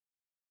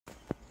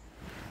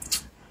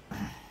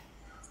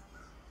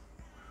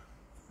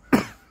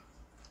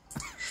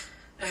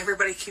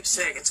everybody keeps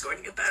saying it's going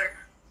to get better.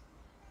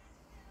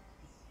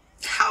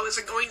 How is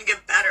it going to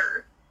get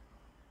better?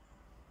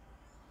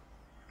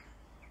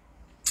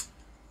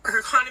 Our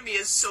economy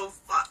is so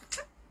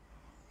fucked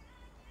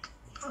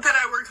that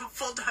I work a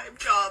full-time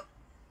job.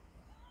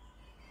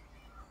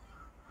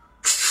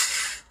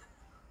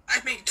 I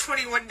make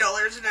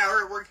 $21 an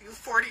hour working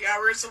 40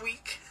 hours a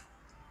week.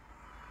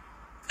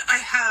 I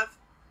have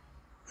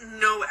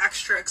no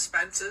extra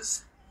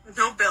expenses,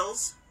 no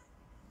bills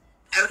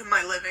out of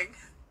my living.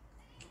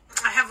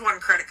 I have one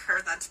credit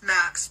card that's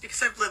maxed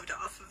because I've lived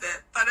off of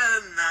it, but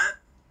other than that,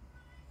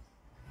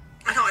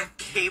 I don't have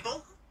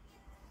cable.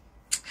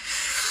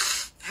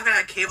 I haven't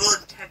had cable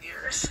in 10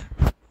 years.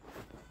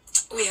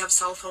 We have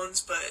cell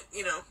phones, but,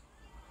 you know,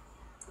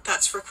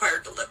 that's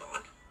required to live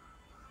on.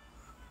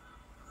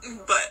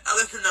 But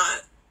other than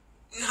that,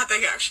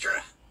 nothing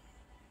extra.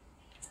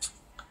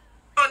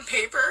 On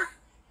paper,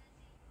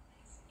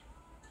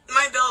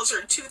 my bills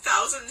are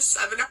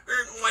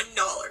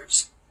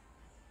 $2,701.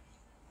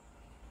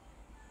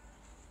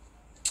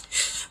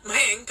 My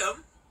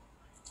income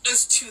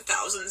is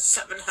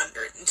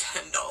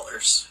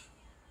 $2,710.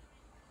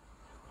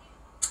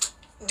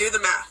 Do the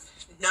math.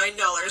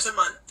 $9 a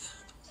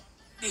month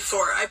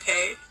before I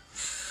pay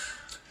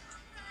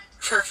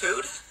for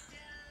food,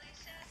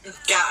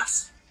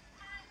 gas,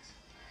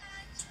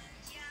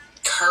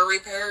 car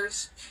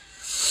repairs,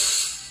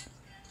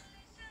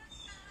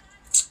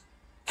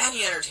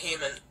 any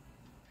entertainment.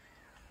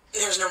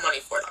 There's no money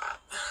for that.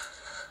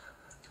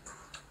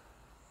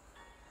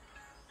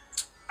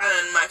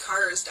 And my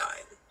car is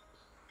dying.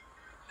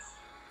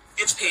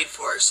 It's paid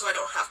for, so I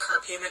don't have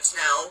car payments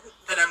now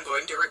that I'm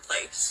going to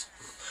replace.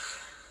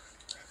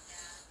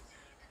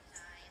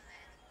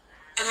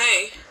 And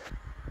I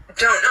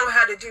don't know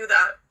how to do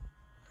that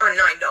on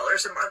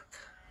 $9 a month.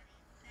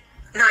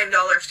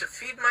 $9 to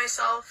feed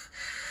myself,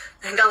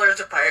 $9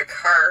 to buy a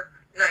car,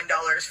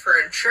 $9 for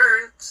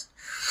insurance.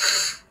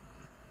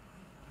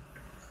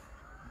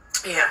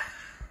 Yeah.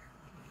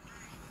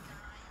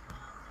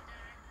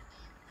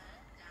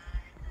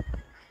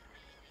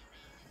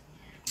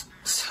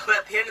 So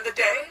at the end of the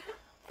day,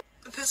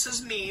 this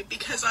is me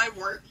because I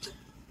worked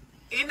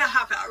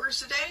 8.5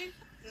 hours a day,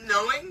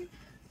 knowing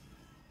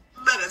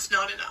that it's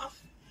not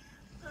enough,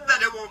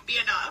 that it won't be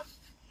enough.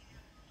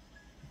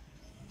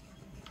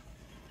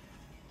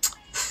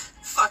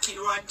 Fuck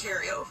you,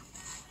 Ontario.